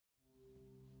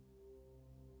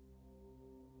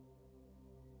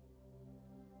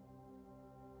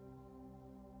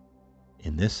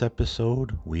In this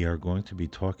episode, we are going to be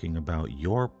talking about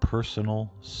your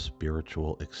personal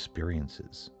spiritual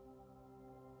experiences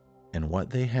and what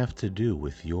they have to do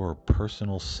with your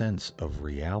personal sense of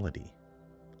reality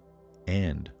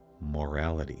and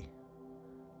morality.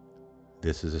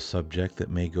 This is a subject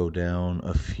that may go down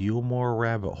a few more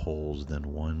rabbit holes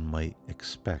than one might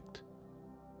expect,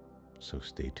 so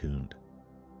stay tuned.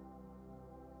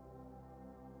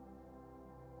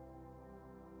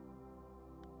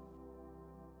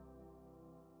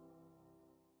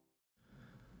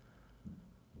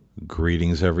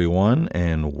 Greetings, everyone,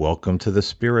 and welcome to the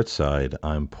Spirit Side.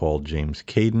 I'm Paul James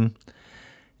Caden,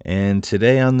 and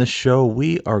today on the show,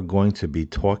 we are going to be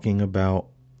talking about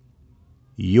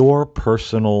your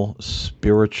personal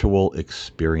spiritual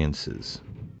experiences.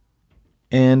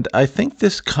 And I think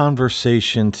this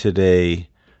conversation today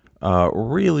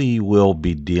really will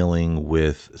be dealing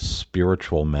with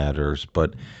spiritual matters,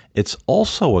 but it's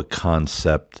also a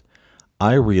concept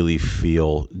I really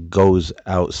feel goes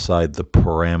outside the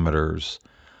parameters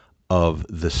of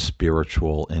the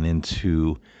spiritual and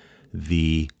into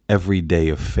the everyday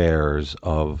affairs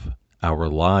of our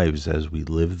lives as we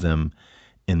live them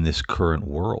in this current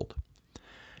world.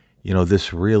 You know,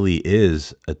 this really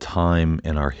is a time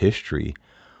in our history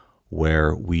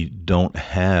where we don't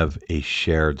have a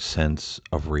shared sense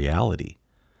of reality.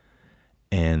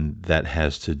 And that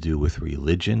has to do with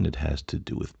religion, it has to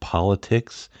do with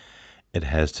politics, it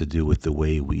has to do with the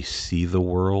way we see the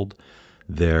world.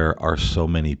 There are so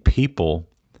many people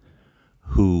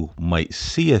who might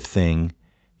see a thing,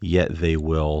 yet they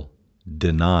will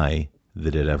deny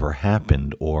that it ever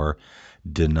happened or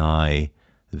deny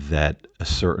that a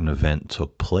certain event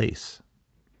took place.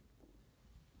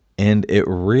 And it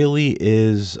really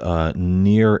is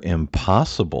near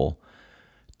impossible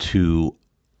to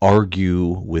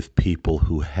argue with people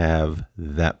who have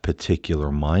that particular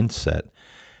mindset.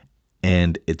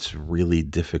 And it's really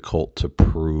difficult to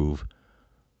prove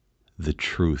the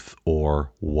truth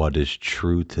or what is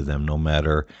true to them. No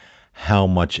matter how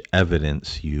much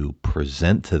evidence you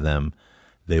present to them,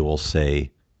 they will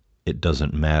say it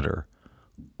doesn't matter,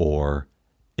 or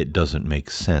it doesn't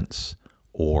make sense,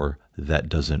 or that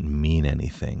doesn't mean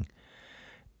anything.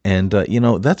 And,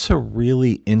 that's a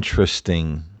really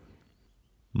interesting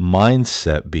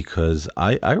mindset because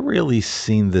I really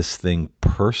seen this thing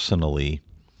personally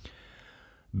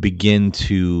begin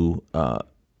to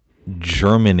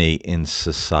germinate in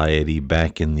society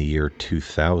back in the year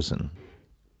 2000.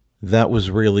 That was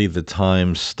really the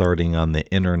time starting on the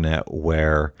internet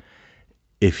where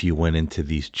if you went into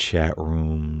these chat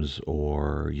rooms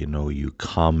or, you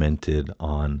commented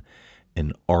on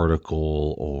an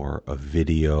article or a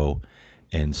video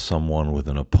and someone with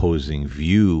an opposing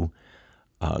view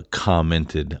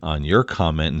commented on your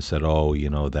comment and said, "Oh,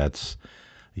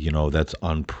 that's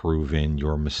unproven.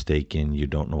 You're mistaken. You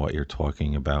don't know what you're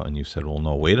talking about." And you said, "Well,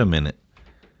 no, wait a minute."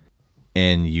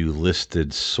 And you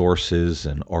listed sources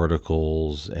and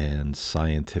articles and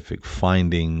scientific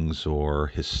findings or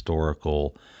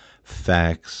historical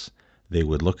facts. They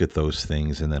would look at those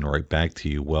things and then write back to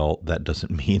you, "Well, that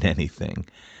doesn't mean anything."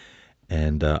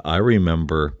 And I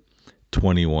remember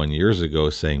 21 years ago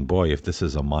saying, "Boy, if this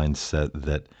is a mindset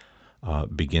that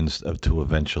begins to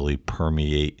eventually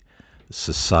permeate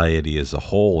society as a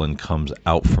whole and comes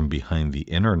out from behind the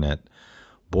internet,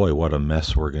 boy, what a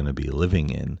mess we're going to be living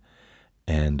in."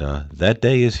 And that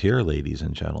day is here, ladies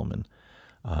and gentlemen.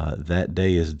 That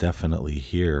day is definitely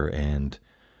here, and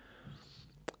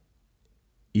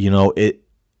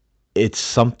it's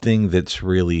something that's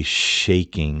really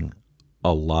shaking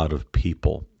a lot of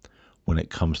people when it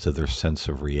comes to their sense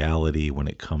of reality, when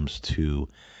it comes to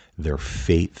their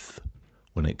faith,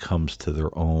 when it comes to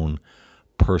their own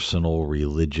personal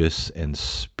religious and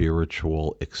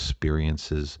spiritual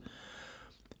experiences.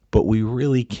 But we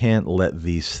really can't let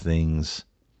these things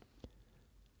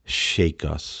shake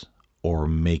us or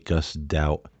make us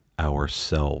doubt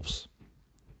ourselves.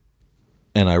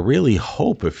 And I really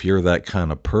hope if you're that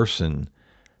kind of person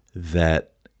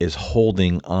that is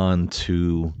holding on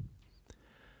to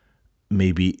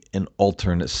maybe an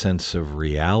alternate sense of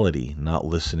reality, not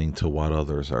listening to what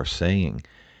others are saying,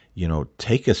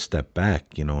 take a step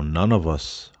back. None of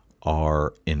us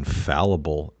are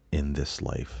infallible in this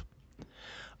life.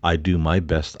 I do my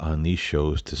best on these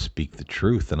shows to speak the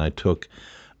truth, and I took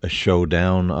a show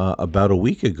down about a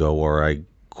week ago where I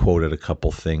quoted a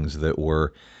couple things that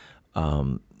were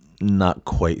not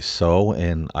quite so,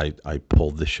 and I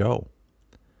pulled the show.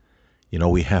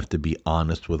 We have to be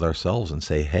honest with ourselves and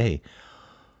say, hey,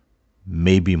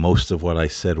 maybe most of what I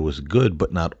said was good,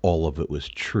 but not all of it was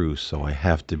true. So I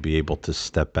have to be able to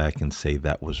step back and say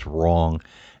that was wrong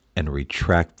and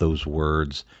retract those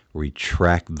words,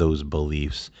 retract those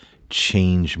beliefs,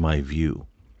 change my view.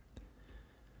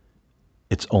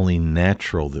 It's only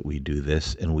natural that we do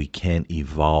this, and we can't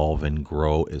evolve and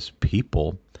grow as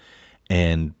people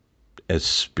and as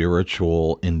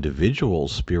spiritual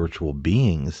individuals, spiritual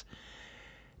beings,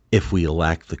 if we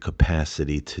lack the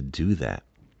capacity to do that.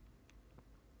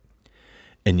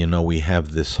 And we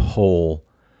have this whole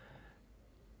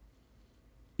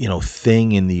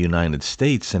thing in the United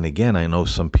States, and again, I know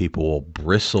some people will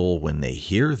bristle when they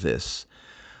hear this,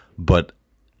 but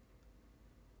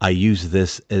I use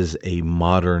this as a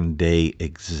modern day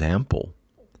example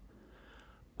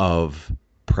of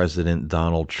President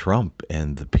Donald Trump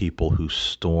and the people who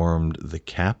stormed the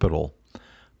Capitol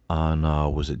on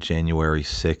was it January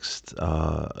 6th,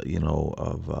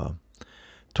 of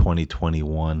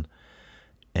 2021,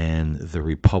 and the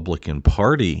Republican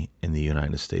Party in the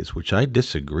United States, which I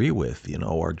disagree with,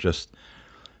 are just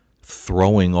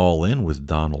throwing all in with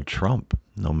Donald Trump,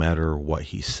 no matter what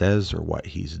he says or what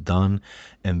he's done.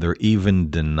 And they're even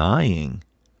denying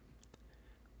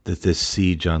that this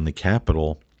siege on the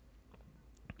Capitol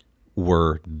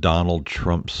were Donald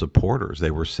Trump supporters.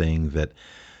 They were saying that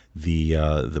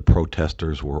the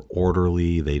protesters were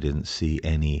orderly. They didn't see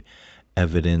any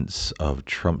evidence of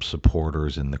Trump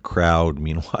supporters in the crowd.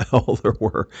 Meanwhile, there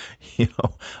were,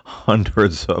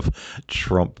 hundreds of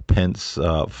Trump Pence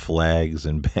flags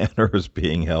and banners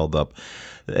being held up.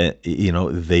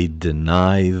 They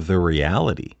deny the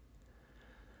reality.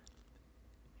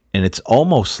 And it's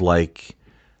almost like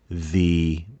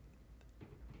the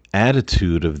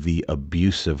attitude of the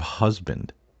abusive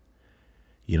husband,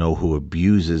 who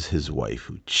abuses his wife,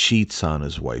 who cheats on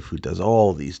his wife, who does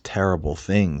all these terrible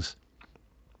things.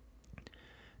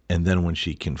 And then when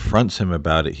she confronts him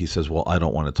about it, he says, well, I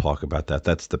don't want to talk about that.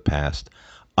 That's the past.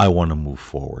 I want to move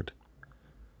forward.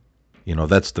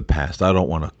 That's the past. I don't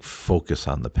want to focus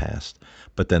on the past.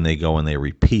 But then they go and they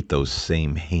repeat those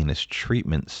same heinous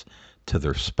treatments to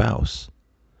their spouse.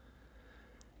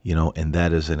 And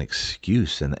that is an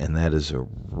excuse. And that is a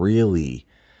really,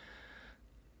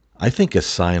 I think, a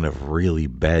sign of really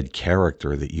bad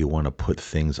character, that you want to put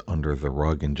things under the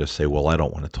rug and just say, well, I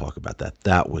don't want to talk about that.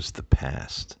 That was the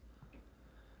past.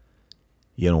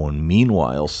 And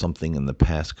meanwhile, something in the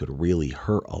past could really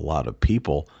hurt a lot of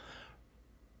people,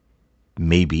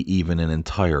 maybe even an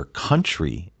entire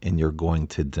country, and you're going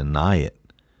to deny it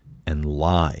and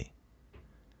lie.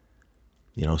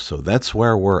 So that's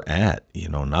where we're at,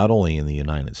 not only in the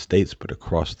United States, but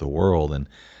across the world. And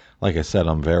like I said,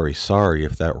 I'm very sorry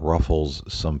if that ruffles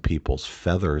some people's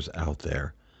feathers out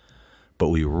there, but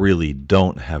we really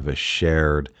don't have a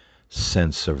shared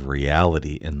sense of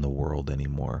reality in the world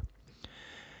anymore.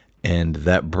 And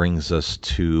that brings us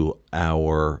to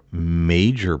our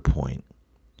major point,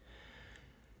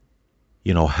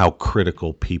 how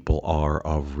critical people are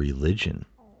of religion.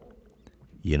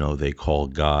 They call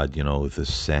God, the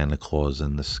Santa Claus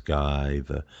in the sky,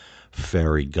 the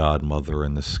fairy godmother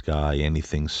in the sky.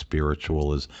 Anything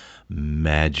spiritual is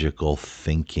magical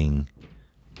thinking.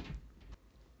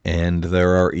 And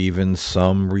there are even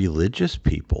some religious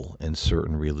people in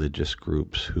certain religious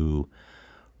groups who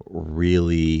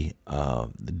really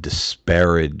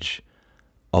disparage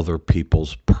other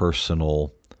people's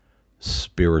personal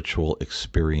spiritual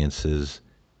experiences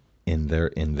in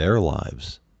their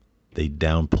lives. They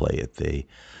downplay it. They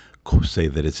say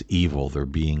that it's evil. They're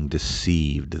being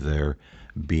deceived. They're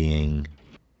being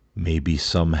maybe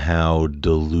somehow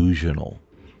delusional.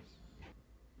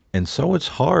 And so it's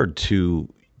hard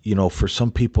to, for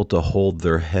some people to hold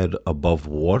their head above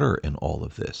water in all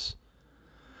of this.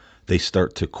 They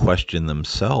start to question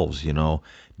themselves,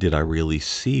 did I really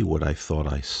see what I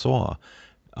thought I saw?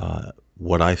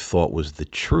 What I thought was the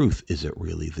truth, is it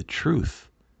really the truth?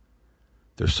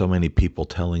 There's so many people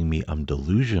telling me I'm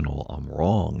delusional, I'm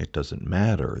wrong, it doesn't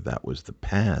matter, that was the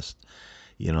past,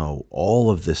 all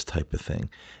of this type of thing.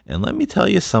 And let me tell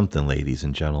you something, ladies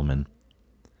and gentlemen.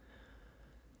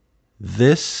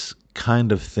 This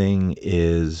kind of thing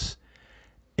is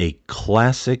a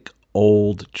classic,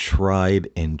 old, tried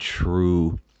and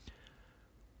true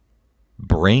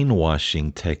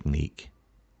brainwashing technique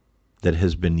that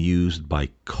has been used by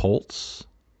cults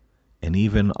and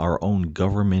even our own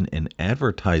government and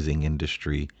advertising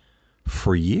industry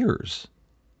for years.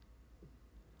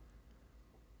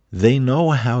 They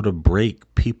know how to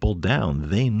break people down.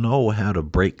 They know how to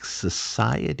break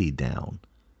society down.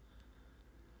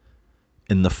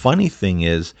 And the funny thing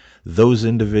is, those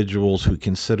individuals who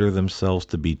consider themselves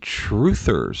to be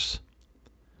truthers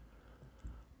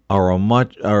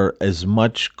are as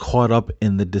much caught up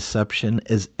in the deception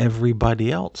as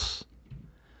everybody else.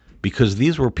 because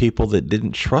these were people that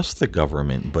didn't trust the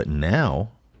government, but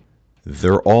now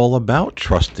they're all about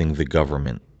trusting the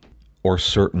government or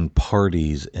certain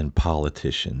parties and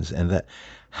politicians. And that,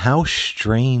 how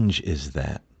strange is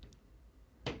that?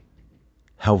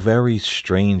 How very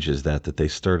strange is that they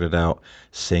started out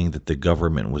saying that the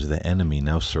government was the enemy.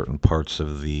 Now certain parts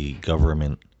of the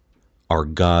government are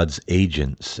God's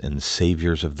agents and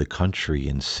saviors of the country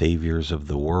and saviors of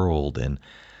the world. And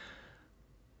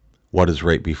what is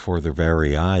right before their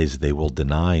very eyes, they will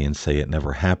deny and say it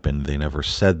never happened. They never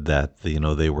said that.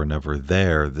 They were never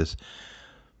there.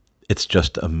 It's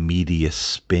just a media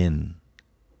spin.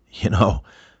 You know,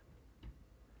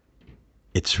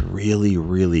 it's really,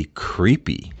 really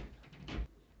creepy.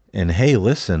 And hey,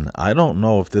 listen, I don't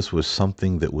know if this was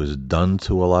something that was done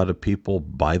to a lot of people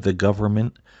by the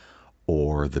government,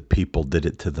 or the people did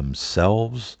it to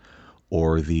themselves,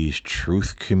 or these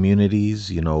truth communities,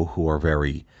 who are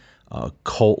very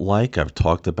cult like. I've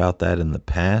talked about that in the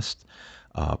past,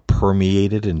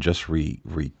 permeated and just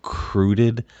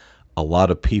recruited a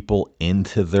lot of people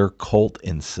into their cult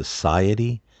in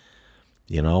society.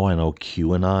 I know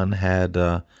QAnon had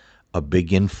a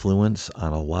big influence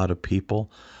on a lot of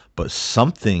people, but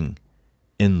something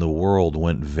in the world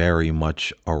went very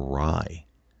much awry,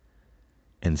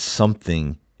 and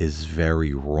something is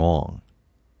very wrong.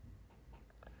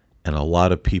 And a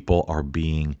lot of people are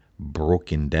being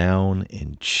broken down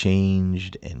and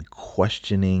changed and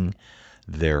questioning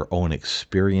their own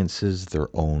experiences, their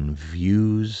own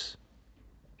views.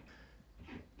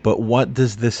 But what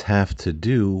does this have to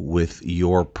do with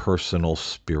your personal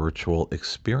spiritual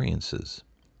experiences?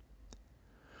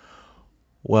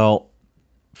 Well,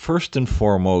 first and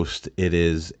foremost, it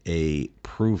is a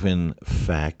proven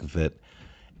fact that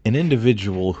an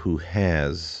individual who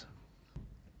has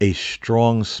a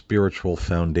strong spiritual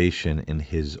foundation in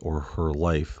his or her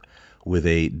life, with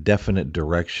a definite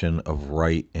direction of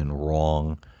right and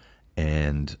wrong,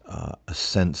 and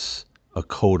a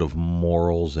code of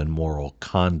morals and moral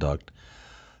conduct,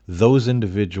 those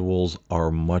individuals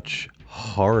are much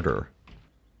harder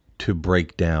to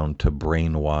break down, to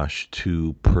brainwash,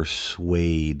 to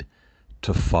persuade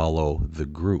to follow the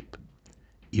group,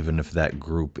 even if that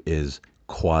group is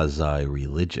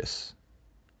quasi-religious.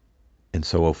 And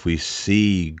so if we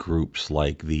see groups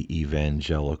like the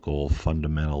evangelical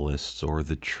fundamentalists or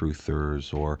the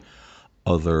truthers or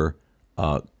other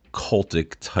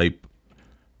cultic type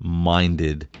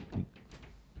minded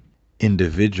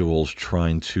individuals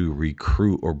trying to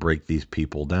recruit or break these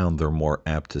people down, they're more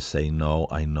apt to say, no,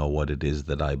 I know what it is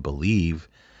that I believe,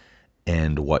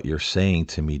 and what you're saying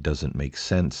to me doesn't make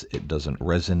sense. It doesn't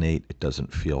resonate. It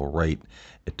doesn't feel right.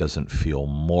 It doesn't feel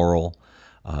moral.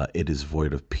 It is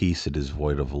void of peace. It is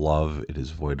void of love. It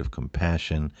is void of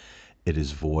compassion. It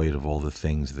is void of all the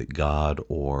things that God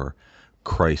or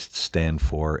Christ stand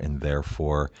for, and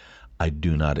therefore I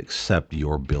do not accept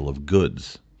your bill of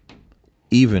goods.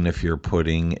 Even if you're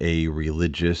putting a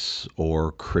religious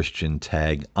or Christian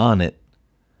tag on it,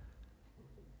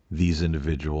 these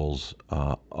individuals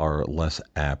are less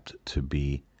apt to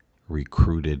be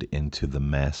recruited into the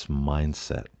mass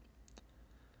mindset.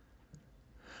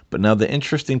 But now the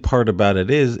interesting part about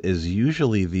it is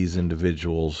usually these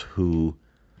individuals who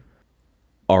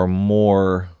are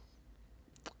more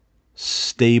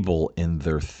stable in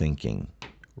their thinking,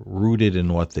 rooted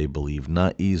in what they believe,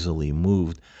 not easily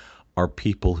moved, are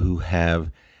people who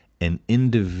have an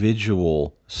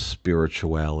individual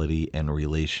spirituality and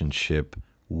relationship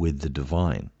with the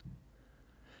divine.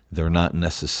 They're not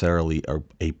necessarily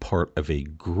a part of a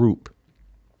group,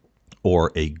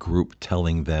 or a group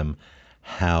telling them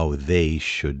how they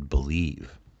should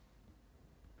believe.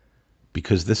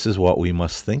 Because this is what we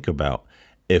must think about.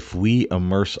 If we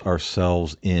immerse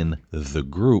ourselves in the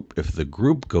group, if the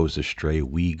group goes astray,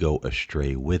 we go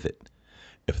astray with it.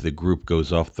 If the group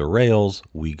goes off the rails,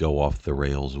 we go off the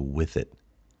rails with it.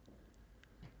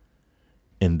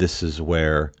 And this is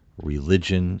where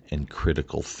religion and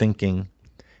critical thinking,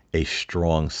 a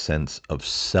strong sense of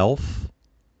self,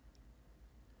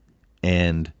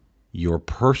 and your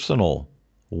personal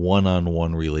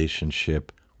one-on-one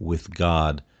relationship with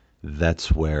God,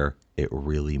 that's where it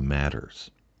really matters.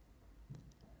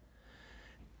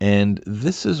 And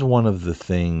this is one of the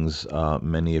things,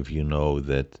 many of you know,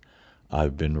 that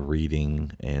I've been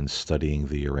reading and studying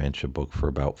the Urantia book for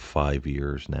about 5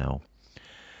 years now.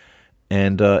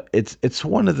 And it's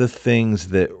one of the things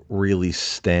that really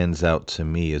stands out to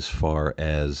me as far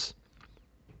as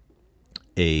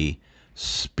a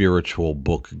spiritual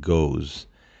book goes,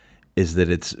 is that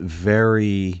it's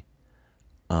very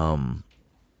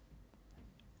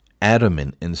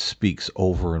adamant and speaks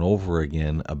over and over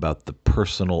again about the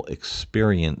personal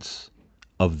experience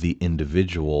of the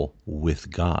individual with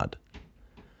God.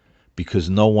 Because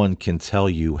no one can tell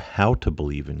you how to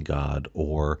believe in God,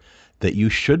 or that you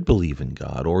should believe in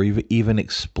God, or even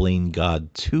explain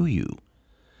God to you.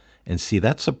 And see,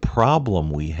 that's a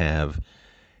problem we have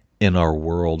in our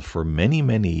world for many,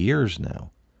 many years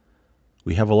now.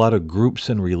 We have a lot of groups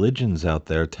and religions out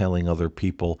there telling other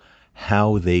people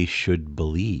how they should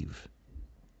believe.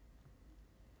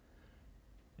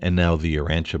 And now the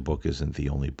Urantia book isn't the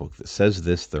only book that says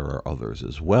this. There are others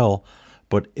as well.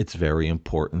 But it's very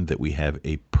important that we have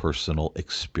a personal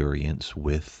experience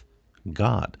with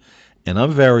God. And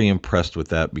I'm very impressed with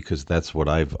that, because that's what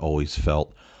I've always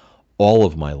felt all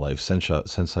of my life,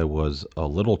 since I was a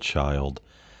little child.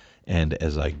 And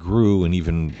as I grew, and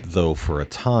even though for a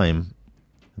time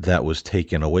that was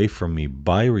taken away from me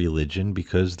by religion,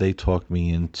 because they talked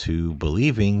me into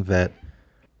believing that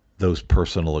those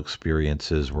personal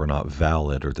experiences were not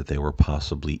valid, or that they were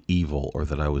possibly evil, or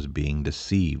that I was being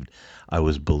deceived. I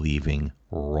was believing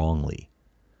wrongly.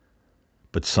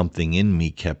 But something in me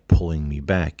kept pulling me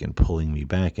back and pulling me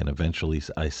back. And eventually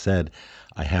I said,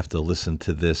 I have to listen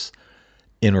to this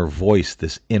inner voice,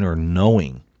 this inner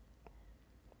knowing,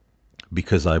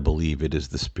 because I believe it is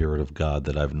the Spirit of God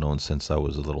that I've known since I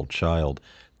was a little child,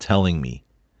 telling me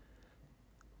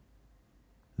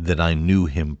that I knew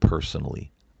him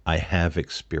personally. I have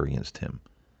experienced him,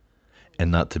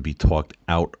 and not to be talked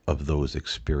out of those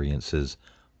experiences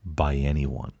by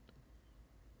anyone.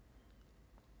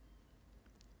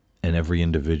 And every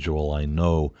individual I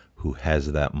know who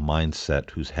has that mindset,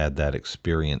 who's had that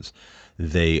experience,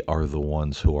 they are the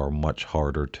ones who are much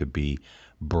harder to be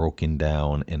broken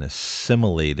down and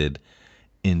assimilated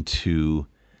into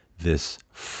this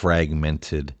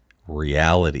fragmented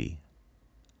reality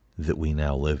that we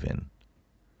now live in.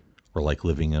 We're like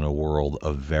living in a world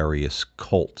of various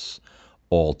cults,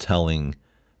 all telling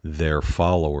their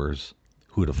followers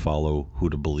who to follow, who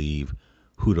to believe,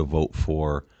 who to vote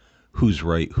for, who's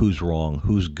right, who's wrong,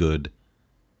 who's good,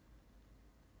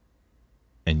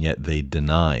 and yet they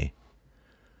deny.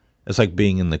 It's like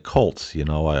being in the cults,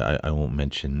 I won't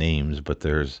mention names, but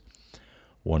there's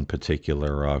one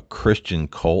particular Christian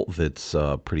cult that's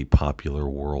pretty popular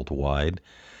worldwide.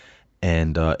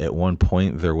 And at one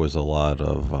point, there was a lot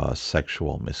of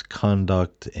sexual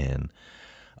misconduct, and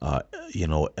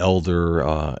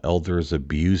elders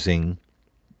abusing,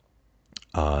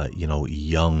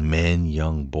 young men,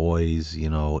 young boys,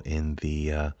 in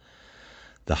the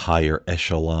higher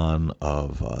echelon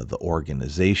of the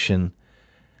organization.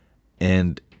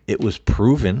 And it was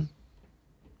proven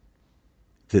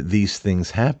that these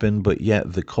things happen, but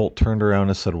yet the cult turned around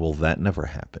and said, well, that never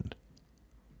happened.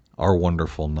 Our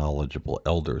wonderful, knowledgeable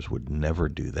elders would never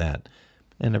do that.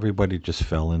 And everybody just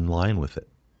fell in line with it.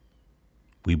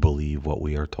 We believe what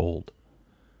we are told.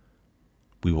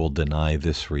 We will deny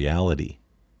this reality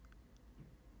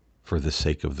for the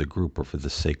sake of the group, or for the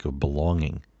sake of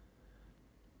belonging,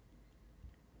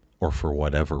 or for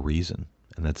whatever reason.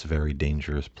 And that's a very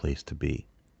dangerous place to be.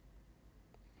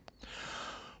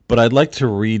 But I'd like to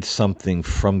read something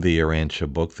from the Urantia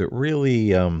book that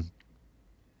really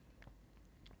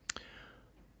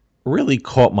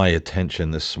caught my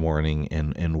attention this morning,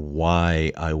 and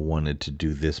why I wanted to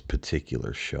do this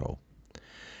particular show.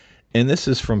 And this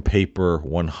is from paper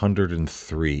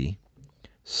 103,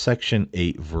 section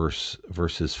 8,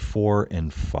 verses 4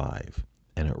 and 5.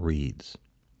 And it reads,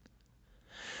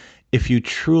 if you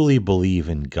truly believe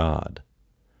in God,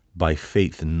 by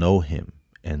faith know him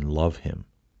and love him,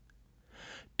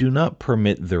 do not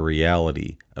permit the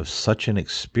reality of such an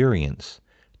experience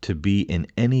to be in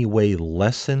any way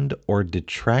lessened or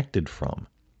detracted from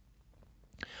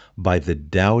by the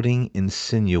doubting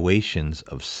insinuations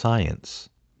of science,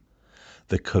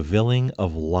 the cavilling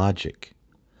of logic,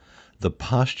 the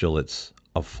postulates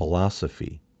of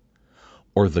philosophy,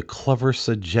 or the clever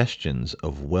suggestions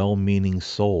of well-meaning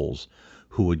souls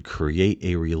who would create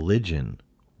a religion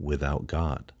without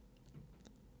God.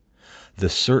 The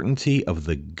certainty of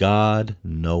the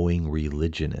God-knowing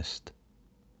religionist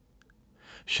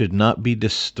should not be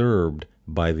disturbed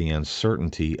by the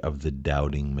uncertainty of the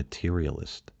doubting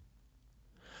materialist.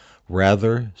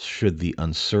 Rather should the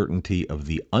uncertainty of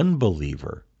the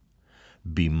unbeliever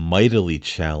be mightily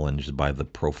challenged by the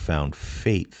profound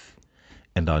faith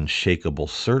and unshakable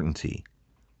certainty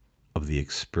of the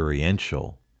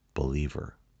experiential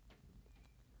believer.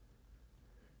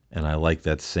 And I like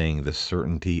that saying, the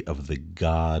certainty of the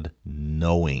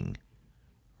God-knowing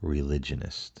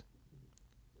religionist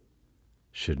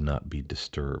should not be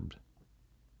disturbed,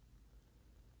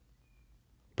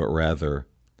 but rather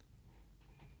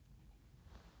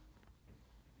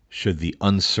should the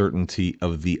uncertainty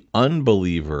of the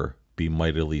unbeliever be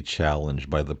mightily challenged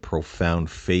by the profound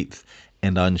faith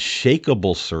and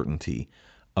unshakable certainty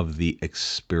of the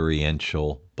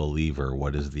experiential believer.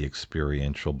 What is the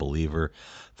experiential believer?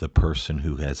 The person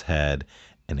who has had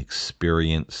an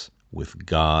experience with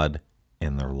God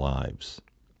in their lives.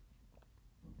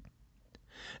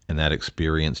 And that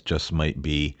experience just might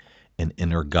be an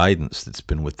inner guidance that's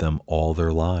been with them all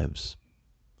their lives.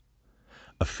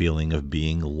 A feeling of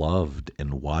being loved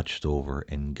and watched over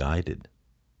and guided.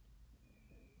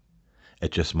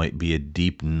 It just might be a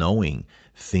deep knowing,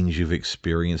 things you've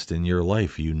experienced in your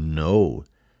life. You know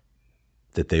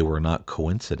that they were not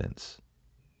coincidence.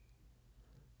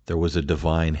 There was a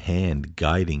divine hand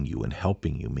guiding you and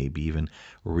helping you, maybe even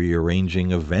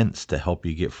rearranging events to help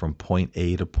you get from point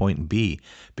A to point B,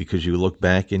 because you look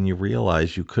back and you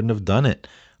realize you couldn't have done it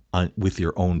with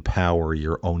your own power,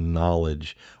 your own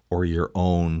knowledge, or your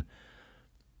own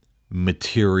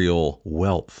material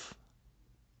wealth.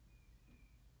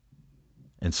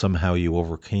 And somehow you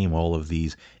overcame all of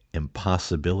these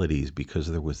impossibilities because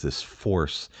there was this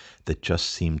force that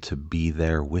just seemed to be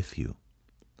there with you.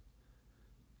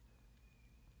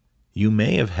 You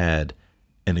may have had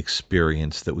an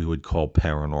experience that we would call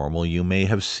paranormal. You may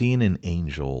have seen an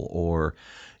angel or,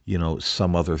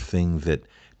 some other thing that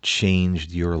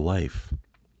changed your life.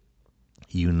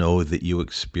 You know that you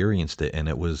experienced it and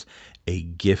it was a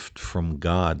gift from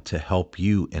God to help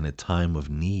you in a time of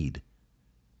need.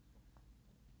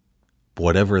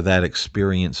 Whatever that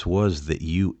experience was that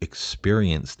you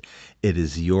experienced, it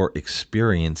is your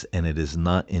experience and it is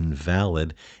not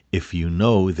invalid if you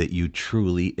know that you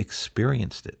truly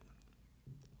experienced it.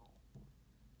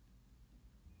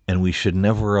 And we should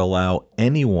never allow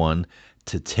anyone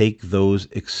to take those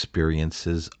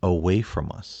experiences away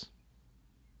from us.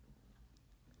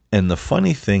 And the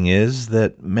funny thing is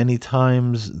that many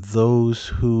times those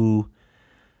who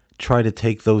try to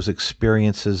take those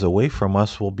experiences away from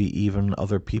us will be even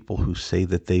other people who say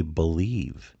that they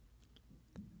believe.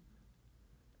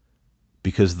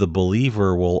 Because the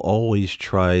believer will always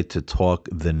try to talk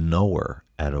the knower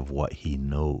out of what he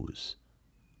knows.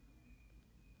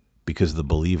 Because the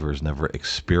believer's never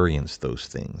experienced those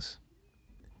things.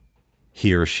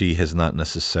 He or she has not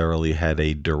necessarily had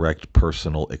a direct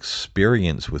personal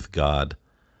experience with God,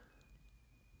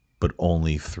 but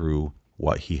only through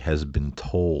what he has been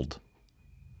told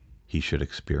he should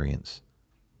experience.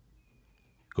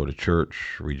 Go to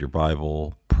church, read your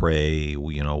Bible, pray,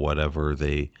 whatever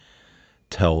they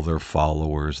tell their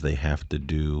followers they have to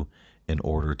do in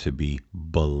order to be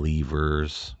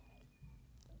believers.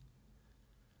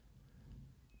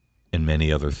 And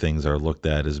many other things are looked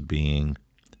at as being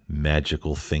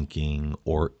magical thinking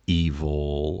or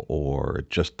evil, or it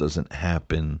just doesn't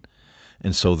happen.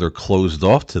 And so they're closed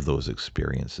off to those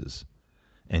experiences.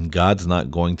 And God's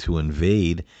not going to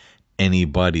invade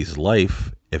anybody's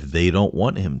life if they don't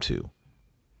want him to,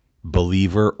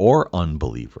 believer or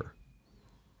unbeliever.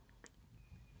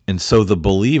 And so the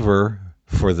believer,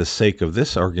 for the sake of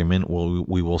this argument,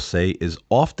 we will say, is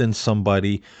often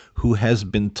somebody who has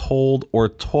been told or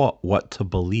taught what to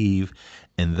believe,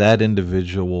 and that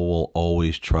individual will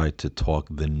always try to talk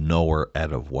the knower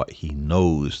out of what he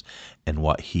knows and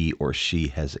what he or she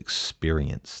has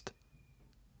experienced.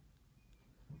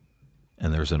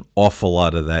 And there's an awful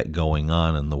lot of that going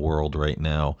on in the world right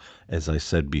now, as I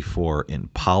said before, in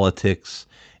politics,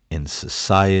 in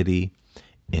society,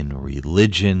 in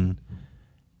religion,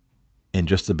 in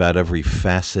just about every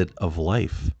facet of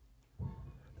life.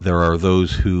 There are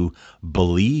those who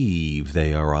believe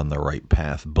they are on the right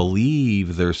path,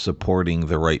 believe they're supporting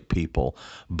the right people,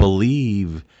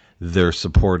 believe they're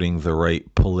supporting the right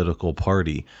political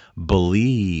party,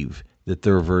 believe that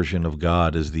their version of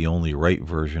God is the only right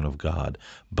version of God,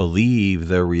 believe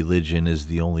their religion is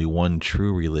the only one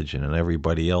true religion and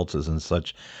everybody else is in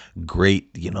such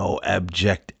great,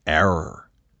 abject error.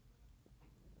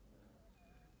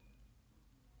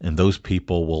 And those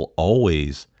people will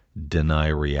always deny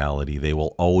reality. They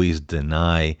will always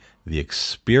deny the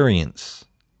experience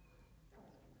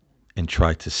and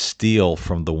try to steal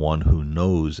from the one who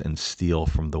knows and steal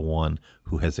from the one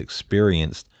who has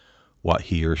experienced what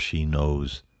he or she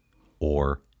knows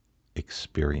or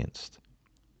experienced.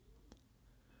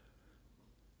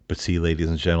 But see, ladies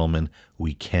and gentlemen,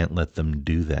 we can't let them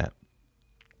do that.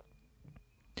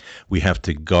 We have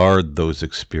to guard those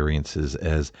experiences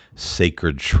as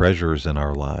sacred treasures in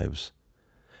our lives.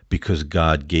 Because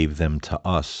God gave them to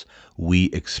us, we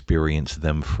experience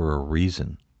them for a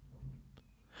reason.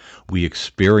 We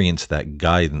experience that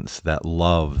guidance, that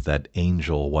love, that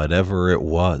angel, whatever it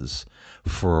was,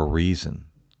 for a reason.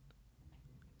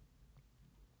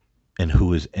 And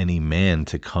who is any man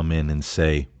to come in and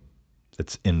say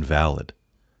it's invalid?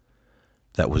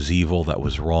 That was evil, that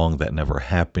was wrong, that never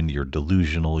happened, you're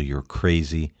delusional, you're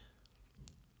crazy.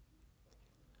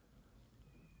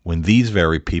 When these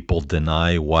very people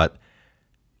deny what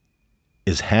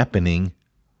is happening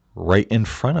right in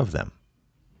front of them.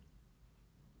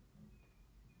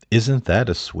 Isn't that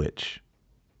a switch?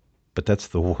 But that's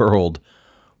the world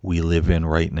we live in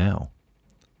right now.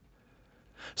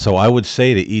 So I would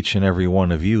say to each and every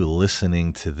one of you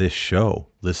listening to this show,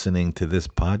 listening to this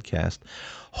podcast,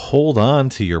 hold on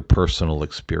to your personal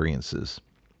experiences.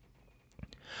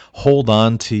 Hold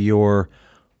on to your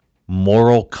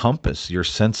moral compass, your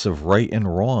sense of right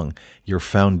and wrong, your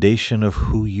foundation of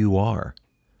who you are.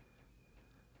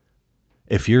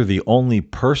 If you're the only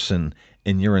person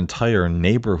in your entire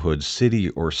neighborhood, city,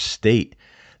 or state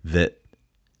that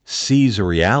sees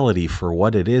reality for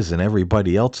what it is and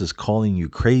everybody else is calling you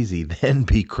crazy, then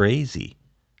be crazy.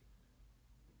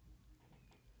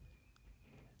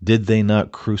 Did they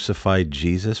not crucify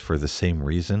Jesus for the same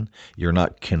reason? You're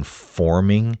not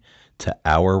conforming to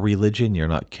our religion. You're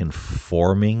not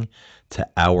conforming to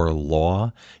our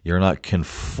law. You're not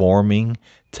conforming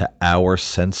to our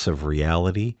sense of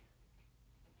reality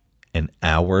and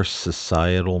our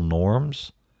societal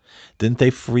norms. Didn't they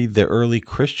free the early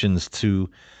Christians to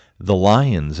the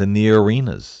lions and the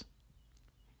arenas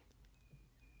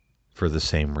for the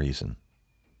same reason?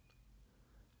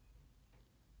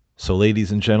 So,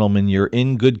 ladies and gentlemen, you're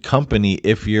in good company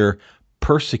if you're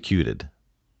persecuted,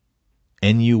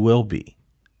 and you will be.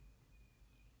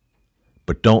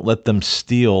 But don't let them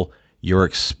steal your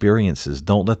experiences.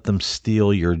 Don't let them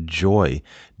steal your joy.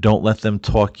 Don't let them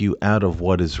talk you out of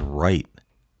what is right.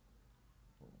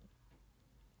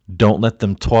 Don't let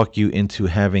them talk you into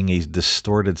having a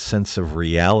distorted sense of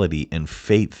reality and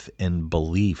faith and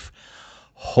belief.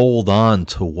 Hold on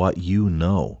to what you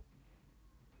know.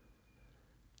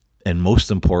 And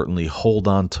most importantly, hold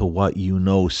on to what you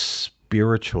know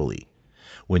spiritually.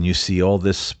 When you see all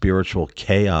this spiritual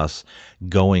chaos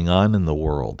going on in the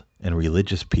world and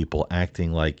religious people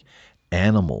acting like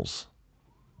animals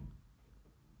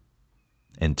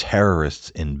and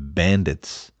terrorists and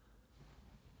bandits,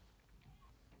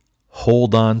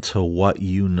 hold on to what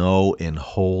you know and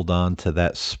hold on to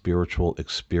that spiritual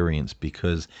experience,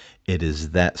 because it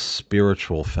is that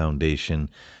spiritual foundation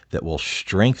that will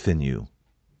strengthen you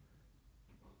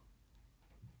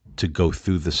to go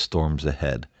through the storms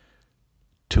ahead,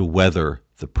 to weather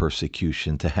the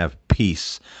persecution, to have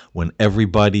peace when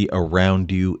everybody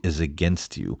around you is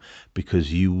against you,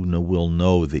 because you will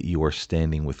know that you are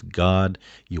standing with God,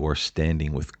 you are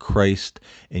standing with Christ,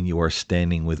 and you are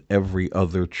standing with every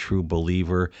other true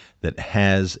believer that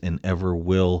has and ever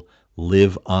will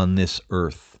live on this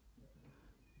earth,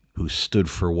 who stood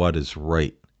for what is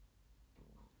right,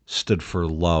 stood for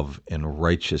love and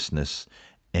righteousness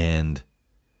and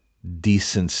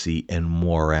decency and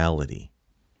morality.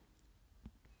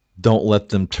 Don't let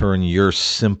them turn your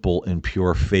simple and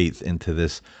pure faith into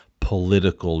this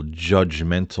political,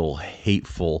 judgmental,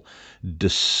 hateful,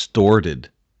 distorted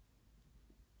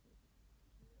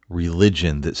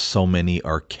religion that so many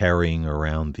are carrying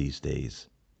around these days.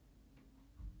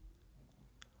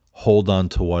 Hold on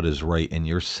to what is right, and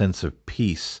your sense of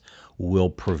peace will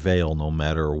prevail no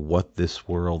matter what this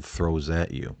world throws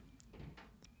at you,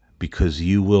 because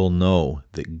you will know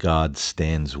that God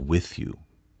stands with you.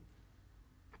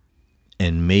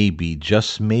 And maybe,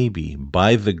 just maybe,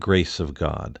 by the grace of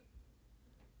God,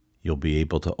 you'll be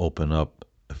able to open up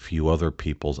a few other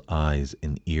people's eyes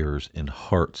and ears and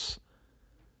hearts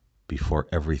before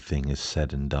everything is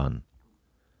said and done.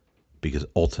 Because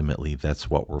ultimately, that's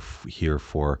what we're here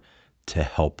for, to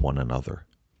help one another.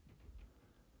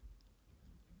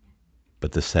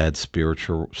 But the sad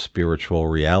spiritual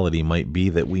reality might be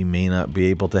that we may not be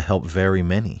able to help very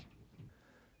many,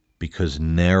 because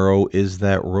narrow is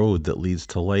that road that leads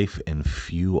to life, and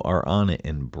few are on it,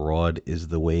 and broad is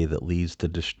the way that leads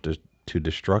to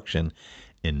destruction,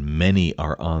 and many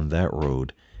are on that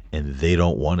road, and they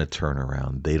don't want to turn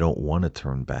around. They don't want to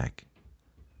turn back.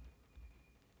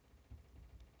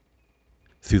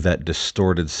 Through that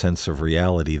distorted sense of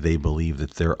reality, they believe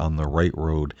that they're on the right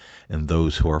road, and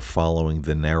those who are following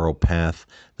the narrow path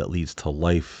that leads to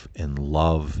life and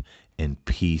love and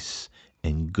peace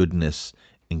and goodness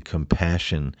and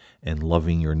compassion and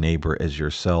loving your neighbor as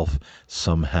yourself,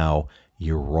 somehow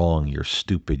you're wrong, you're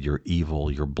stupid, you're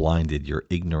evil, you're blinded, you're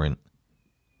ignorant.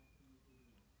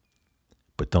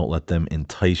 But don't let them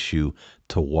entice you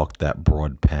to walk that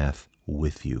broad path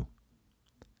with you.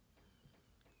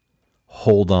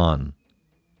 Hold on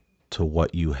to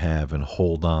what you have and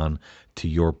hold on to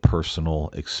your personal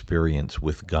experience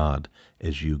with God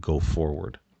as you go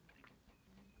forward.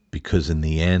 Because in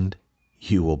the end,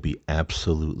 you will be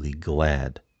absolutely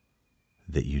glad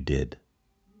that you did.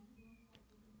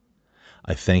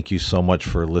 I thank you so much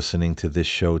for listening to this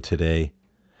show today,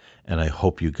 and I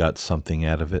hope you got something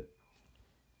out of it.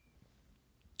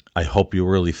 I hope you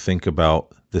really think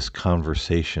about this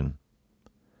conversation.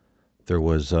 There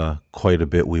was quite a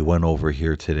bit we went over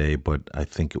here today, but I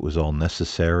think it was all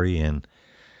necessary, and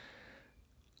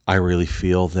I really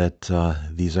feel that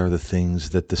these are the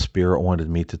things that the Spirit wanted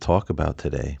me to talk about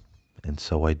today, and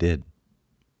so I did.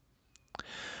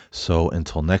 So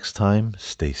until next time,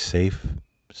 stay safe,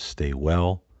 stay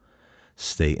well,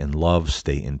 stay in love,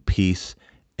 stay in peace,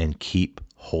 and keep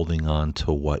holding on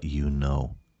to what you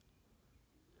know.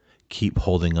 Keep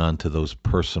holding on to those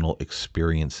personal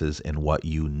experiences and what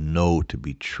you know to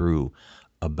be true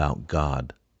about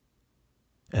God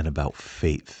and about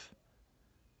faith.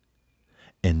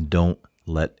 And don't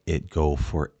let it go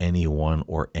for anyone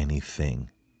or anything,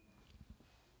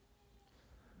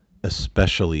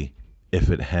 especially if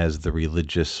it has the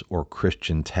religious or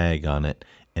Christian tag on it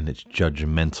and it's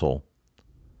judgmental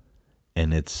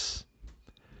and it's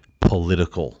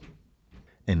political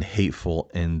and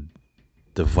hateful and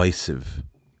divisive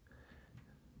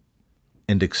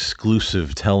and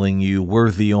exclusive, telling you we're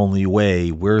the only way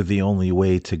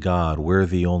to God, we're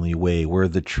the only way, we're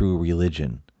the true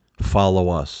religion, follow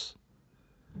us.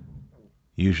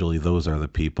 Usually those are the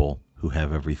people who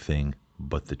have everything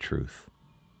but the truth,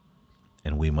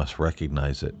 and we must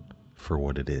recognize it for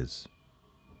what it is.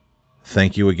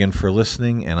 Thank you again for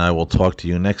listening, and I will talk to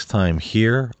you next time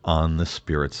here on The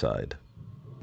Spirit Side.